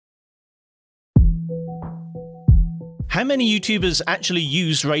How many YouTubers actually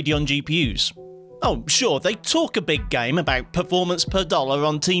use Radeon GPUs? Oh, sure, they talk a big game about performance per dollar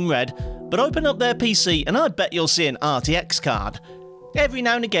on Team Red, but open up their PC and I bet you'll see an RTX card. Every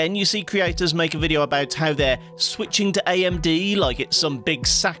now and again you see creators make a video about how they're switching to AMD like it's some big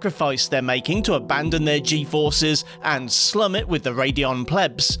sacrifice they're making to abandon their Geforces and slum it with the Radeon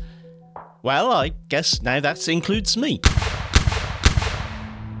plebs. Well, I guess now that includes me.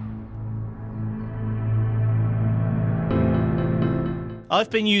 I've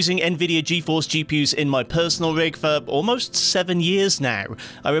been using NVIDIA GeForce GPUs in my personal rig for almost 7 years now.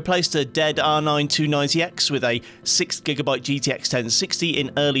 I replaced a dead R9 290X with a 6GB GTX 1060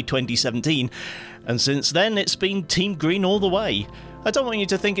 in early 2017, and since then it's been Team Green all the way. I don't want you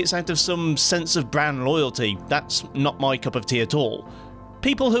to think it's out of some sense of brand loyalty, that's not my cup of tea at all.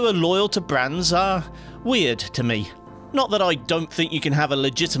 People who are loyal to brands are weird to me. Not that I don't think you can have a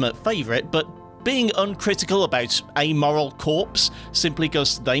legitimate favourite, but being uncritical about a moral corpse simply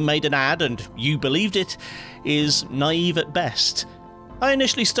because they made an ad and you believed it is naive at best. I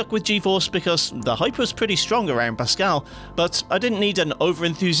initially stuck with GeForce because the hype was pretty strong around Pascal, but I didn't need an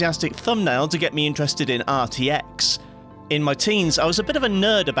over-enthusiastic thumbnail to get me interested in RTX. In my teens, I was a bit of a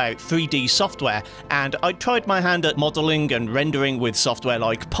nerd about 3D software, and I tried my hand at modelling and rendering with software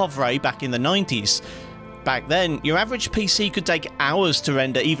like Povray back in the 90s. Back then, your average PC could take hours to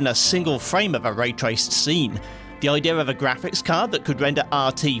render even a single frame of a ray-traced scene. The idea of a graphics card that could render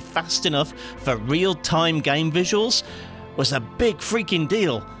RT fast enough for real-time game visuals was a big freaking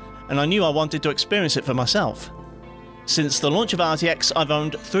deal, and I knew I wanted to experience it for myself. Since the launch of RTX, I've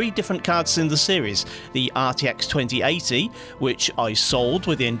owned 3 different cards in the series: the RTX 2080, which I sold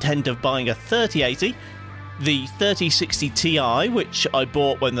with the intent of buying a 3080, the 3060 Ti, which I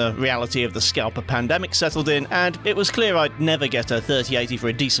bought when the reality of the scalper pandemic settled in, and it was clear I'd never get a 3080 for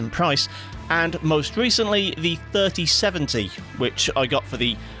a decent price, and most recently the 3070, which I got for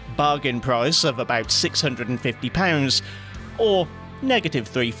the bargain price of about £650, or negative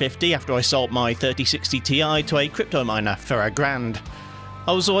 $350 after I sold my 3060 Ti to a crypto miner for £1,000.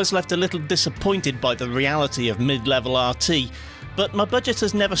 I was always left a little disappointed by the reality of mid-level RT, but my budget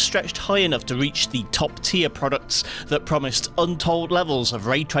has never stretched high enough to reach the top-tier products that promised untold levels of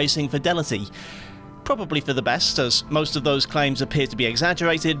ray tracing fidelity. Probably for the best, as most of those claims appear to be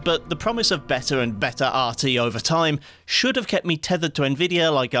exaggerated, but the promise of better and better RT over time should have kept me tethered to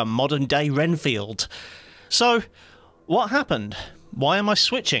NVIDIA like a modern-day Renfield. So, what happened? Why am I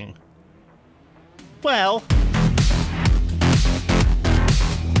switching? Well,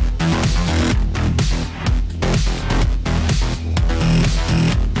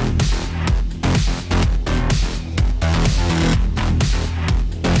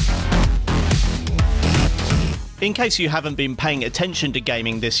 in case you haven't been paying attention to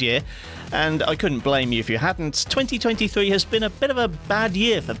gaming this year, and I couldn't blame you if you hadn't, 2023 has been a bit of a bad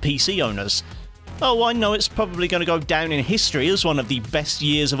year for PC owners. Oh, I know it's probably going to go down in history as one of the best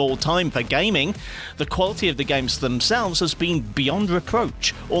years of all time for gaming. The quality of the games themselves has been beyond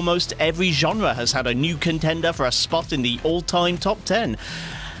reproach. Almost every genre has had a new contender for a spot in the all-time top 10.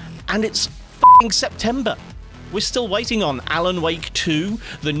 And it's f***ing September. We're still waiting on Alan Wake 2,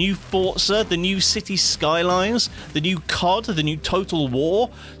 the new Forza, the new City Skylines, the new COD, the new Total War,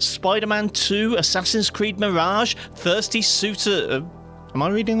 Spider-Man 2, Assassin's Creed Mirage, Thirsty Suitor... am I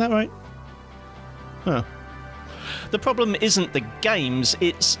reading that right? Huh. The problem isn't the games,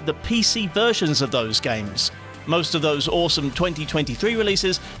 it's the PC versions of those games. Most of those awesome 2023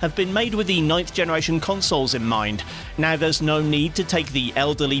 releases have been made with the 9th generation consoles in mind. Now there's no need to take the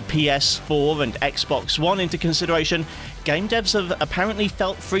elderly PS4 and Xbox One into consideration. Game devs have apparently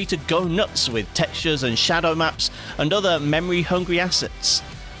felt free to go nuts with textures and shadow maps and other memory-hungry assets.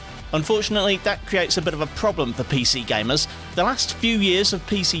 Unfortunately, that creates a bit of a problem for PC gamers. The last few years of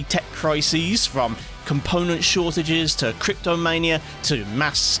PC tech crises, from component shortages to cryptomania to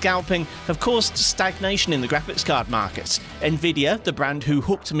mass scalping, have caused stagnation in the graphics card market. NVIDIA, the brand who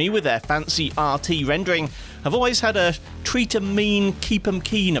hooked me with their fancy RT rendering, have always had a treat 'em mean, keep 'em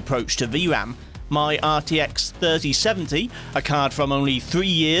keen approach to VRAM. My RTX 3070, a card from only 3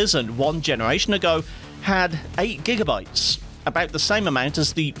 years and 1 generation ago, had 8GB. About the same amount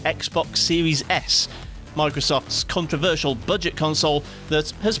as the Xbox Series S, Microsoft's controversial budget console that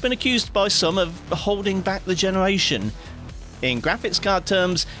has been accused by some of holding back the generation. In graphics card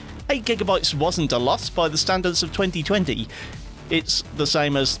terms, 8GB wasn't a lot by the standards of 2020. It's the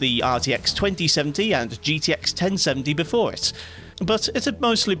same as the RTX 2070 and GTX 1070 before it, but it had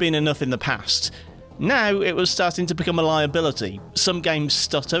mostly been enough in the past. Now it was starting to become a liability. Some games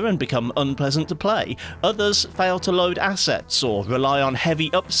stutter and become unpleasant to play, others fail to load assets or rely on heavy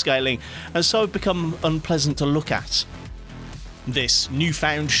upscaling and so become unpleasant to look at. This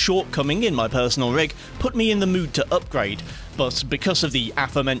newfound shortcoming in my personal rig put me in the mood to upgrade, but because of the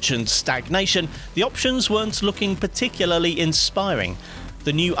aforementioned stagnation, the options weren't looking particularly inspiring.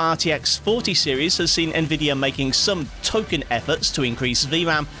 The new RTX 40 series has seen Nvidia making some token efforts to increase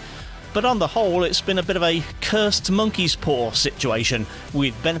VRAM, but on the whole it's been a bit of a cursed monkey's paw situation,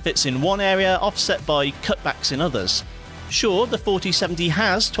 with benefits in one area offset by cutbacks in others. Sure, the 4070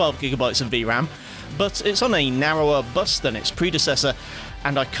 has 12GB of VRAM, but it's on a narrower bus than its predecessor,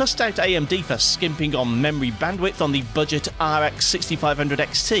 and I cussed out AMD for skimping on memory bandwidth on the budget RX 6500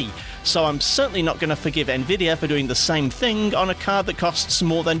 XT, so I'm certainly not going to forgive Nvidia for doing the same thing on a card that costs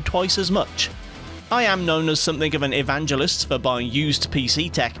more than twice as much. I am known as something of an evangelist for buying used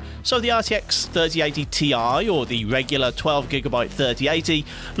PC tech, so the RTX 3080 Ti or the regular 12GB 3080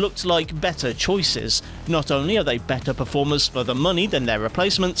 looked like better choices. Not only are they better performers for the money than their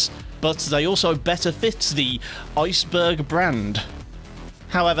replacements, but they also better fit the Iceberg brand.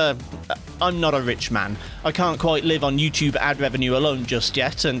 However, I'm not a rich man. I can't quite live on YouTube ad revenue alone just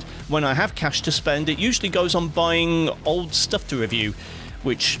yet, and when I have cash to spend, it usually goes on buying old stuff to review,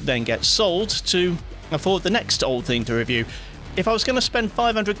 which then gets sold to afford the next old thing to review. If I was going to spend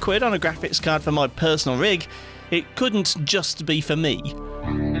 500 quid on a graphics card for my personal rig, it couldn't just be for me.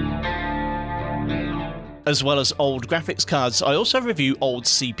 As well as old graphics cards, I also review old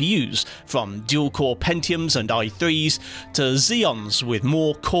CPUs, from dual-core Pentiums and i3s to Xeons with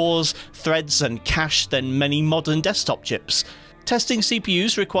more cores, threads and cache than many modern desktop chips. Testing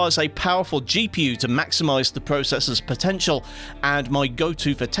CPUs requires a powerful GPU to maximise the processor's potential, and my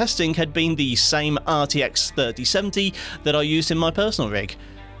go-to for testing had been the same RTX 3070 that I used in my personal rig.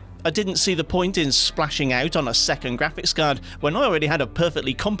 I didn't see the point in splashing out on a second graphics card when I already had a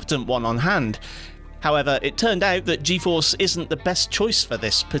perfectly competent one on hand. However, it turned out that Geforce isn't the best choice for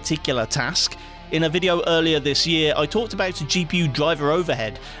this particular task. In a video earlier this year, I talked about GPU driver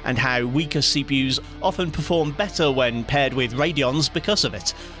overhead and how weaker CPUs often perform better when paired with Radeons because of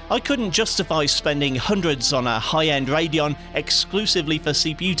it. I couldn't justify spending hundreds on a high-end Radeon exclusively for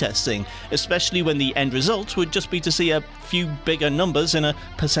CPU testing, especially when the end result would just be to see a few bigger numbers in a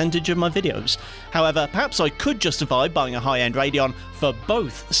percentage of my videos. However, perhaps I could justify buying a high-end Radeon for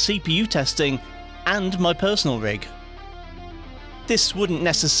both CPU testing and my personal rig. This wouldn't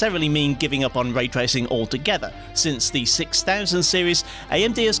necessarily mean giving up on ray tracing altogether. Since the 6000 series,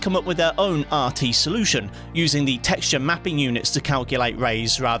 AMD has come up with their own RT solution, using the texture mapping units to calculate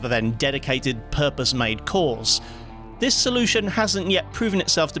rays rather than dedicated purpose-made cores. This solution hasn't yet proven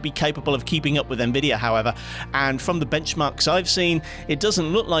itself to be capable of keeping up with Nvidia, however, and from the benchmarks I've seen, it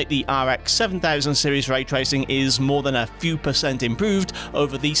doesn't look like the RX 7000 series ray tracing is more than a few percent improved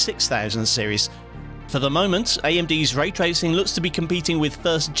over the 6000 series. For the moment, AMD's ray tracing looks to be competing with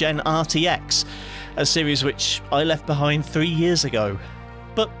first-gen RTX, a series which I left behind 3 years ago.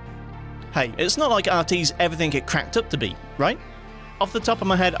 But hey, it's not like RT's everything it cracked up to be, right? Off the top of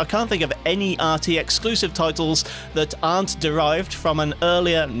my head, I can't think of any RT exclusive titles that aren't derived from an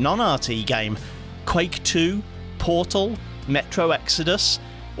earlier non-RT game. Quake 2, Portal, Metro Exodus,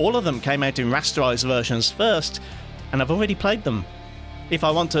 all of them came out in rasterized versions first, and I've already played them. If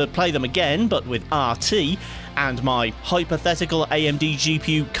I want to play them again, but with RT, and my hypothetical AMD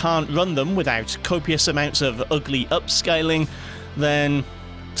GPU can't run them without copious amounts of ugly upscaling, then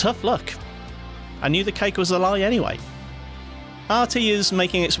tough luck. I knew the cake was a lie anyway. RT is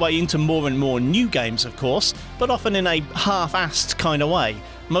making its way into more and more new games, of course, but often in a half-assed kind of way.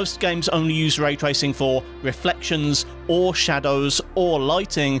 Most games only use ray tracing for reflections, or shadows, or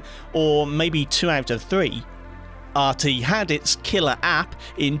lighting, or maybe 2 out of 3. RT had its killer app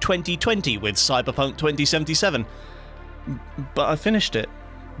in 2020 with Cyberpunk 2077, but I finished it.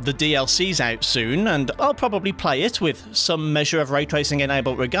 The DLC's out soon, and I'll probably play it with some measure of ray tracing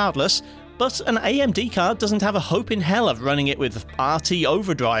enabled regardless, but an AMD card doesn't have a hope in hell of running it with RT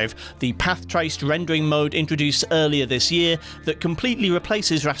Overdrive, the path-traced rendering mode introduced earlier this year that completely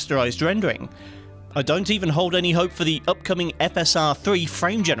replaces rasterized rendering. I don't even hold any hope for the upcoming FSR 3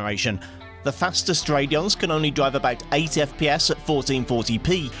 frame generation. The fastest Radeons can only drive about 8 FPS at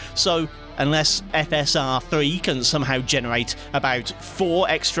 1440p, so unless FSR 3 can somehow generate about 4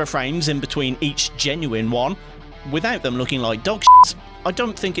 extra frames in between each genuine one, without them looking like dog shit, I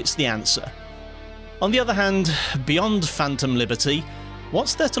don't think it's the answer. On the other hand, beyond Phantom Liberty,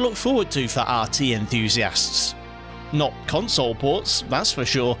 what's there to look forward to for RT enthusiasts? Not console ports, that's for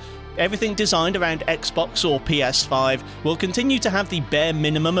sure. Everything designed around Xbox or PS5 will continue to have the bare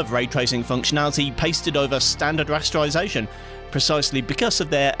minimum of ray tracing functionality pasted over standard rasterization, precisely because of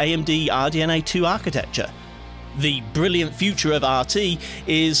their AMD RDNA 2 architecture. The brilliant future of RT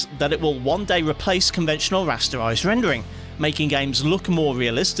is that it will one day replace conventional rasterized rendering, making games look more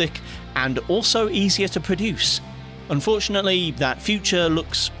realistic and also easier to produce. Unfortunately, that future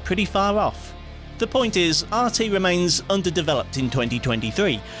looks pretty far off. The point is, RT remains underdeveloped in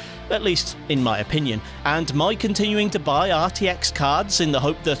 2023, at least in my opinion, and my continuing to buy RTX cards in the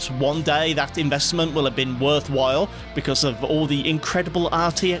hope that one day that investment will have been worthwhile because of all the incredible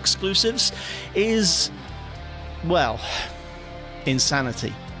RT exclusives is, well,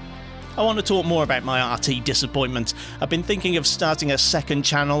 insanity. I want to talk more about my RT disappointment. I've been thinking of starting a second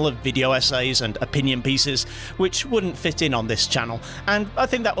channel of video essays and opinion pieces, which wouldn't fit in on this channel, and I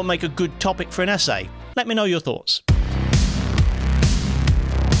think that will make a good topic for an essay. Let me know your thoughts.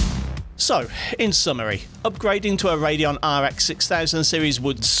 So, in summary, upgrading to a Radeon RX 6000 series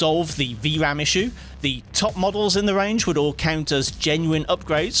would solve the VRAM issue, the top models in the range would all count as genuine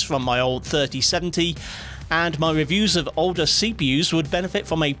upgrades from my old 3070, and my reviews of older CPUs would benefit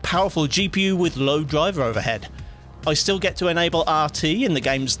from a powerful GPU with low driver overhead. I still get to enable RT in the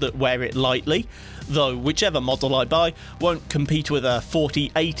games that wear it lightly, though whichever model I buy won't compete with a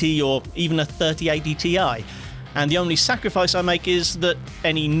 4080 or even a 3080 Ti, and the only sacrifice I make is that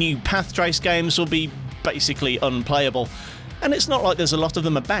any new path trace games will be basically unplayable, and it's not like there's a lot of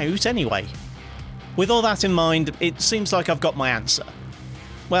them about anyway. With all that in mind, it seems like I've got my answer.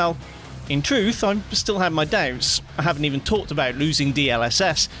 Well, in truth, I still have my doubts. I haven't even talked about losing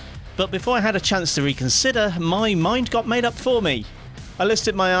DLSS, but before I had a chance to reconsider, my mind got made up for me. I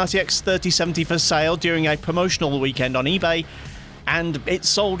listed my RTX 3070 for sale during a promotional weekend on eBay, and it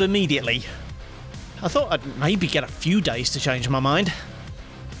sold immediately. I thought I'd maybe get a few days to change my mind.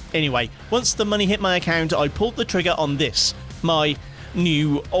 Anyway, once the money hit my account, I pulled the trigger on this, my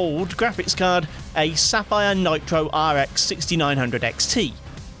new old graphics card, a Sapphire Nitro RX 6900 XT.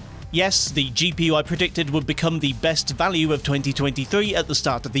 Yes, the GPU I predicted would become the best value of 2023 at the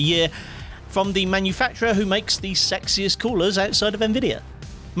start of the year, from the manufacturer who makes the sexiest coolers outside of Nvidia.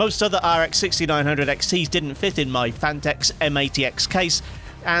 Most other RX 6900 XTs didn't fit in my Fantex M80X case,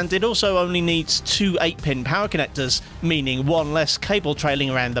 and it also only needs two 8-pin power connectors, meaning one less cable trailing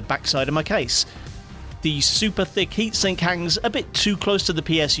around the backside of my case. The super thick heatsink hangs a bit too close to the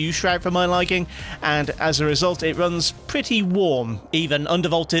PSU shroud for my liking, and as a result it runs pretty warm. Even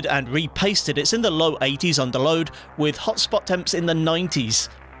undervolted and repasted, it's in the low 80s under load, with hotspot temps in the 90s.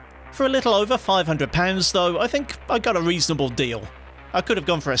 For a little over £500 though, I think I got a reasonable deal. I could have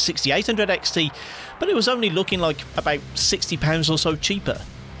gone for a 6800 XT, but it was only looking like about £60 or so cheaper.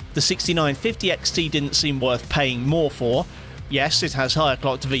 The 6950 XT didn't seem worth paying more for. Yes, it has higher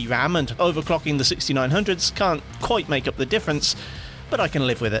clocked VRAM, and overclocking the 6900s can't quite make up the difference, but I can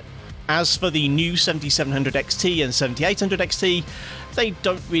live with it. As for the new 7700 XT and 7800 XT, they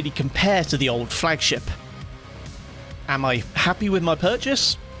don't really compare to the old flagship. Am I happy with my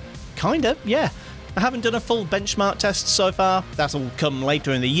purchase? Kinda, yeah. I haven't done a full benchmark test so far, that'll come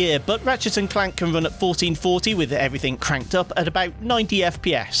later in the year, but Ratchet & Clank can run at 1440 with everything cranked up at about 90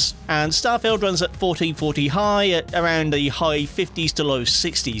 FPS, and Starfield runs at 1440 high at around the high 50s to low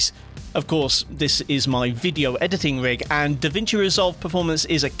 60s. Of course, this is my video editing rig, and DaVinci Resolve performance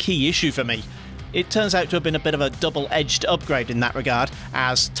is a key issue for me. It turns out to have been a bit of a double-edged upgrade in that regard,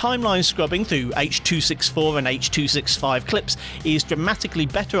 as timeline scrubbing through H.264 and H.265 clips is dramatically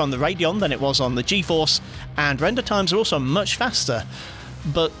better on the Radeon than it was on the Geforce, and render times are also much faster.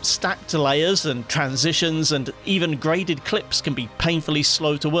 But stacked layers and transitions and even graded clips can be painfully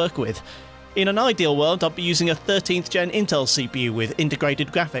slow to work with. In an ideal world, I'd be using a 13th gen Intel CPU with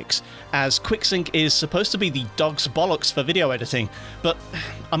integrated graphics, as QuickSync is supposed to be the dog's bollocks for video editing, but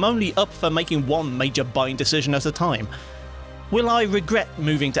I'm only up for making one major buying decision at a time. Will I regret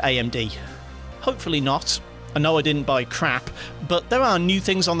moving to AMD? Hopefully not. I know I didn't buy crap, but there are new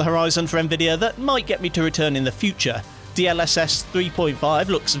things on the horizon for Nvidia that might get me to return in the future. DLSS 3.5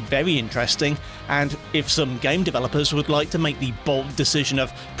 looks very interesting, and if some game developers would like to make the bold decision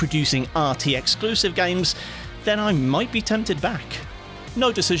of producing RT exclusive games, then I might be tempted back.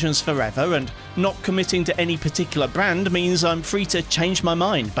 No decisions forever, and not committing to any particular brand means I'm free to change my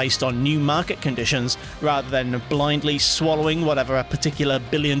mind based on new market conditions, rather than blindly swallowing whatever a particular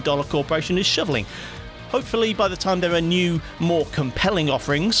billion-dollar corporation is shoveling. Hopefully by the time there are new, more compelling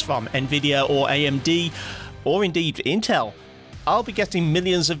offerings from Nvidia or AMD, or indeed Intel, I'll be getting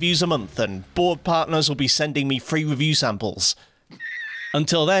millions of views a month, and board partners will be sending me free review samples.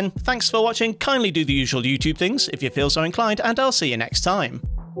 Until then, thanks for watching, kindly do the usual YouTube things if you feel so inclined, and I'll see you next time.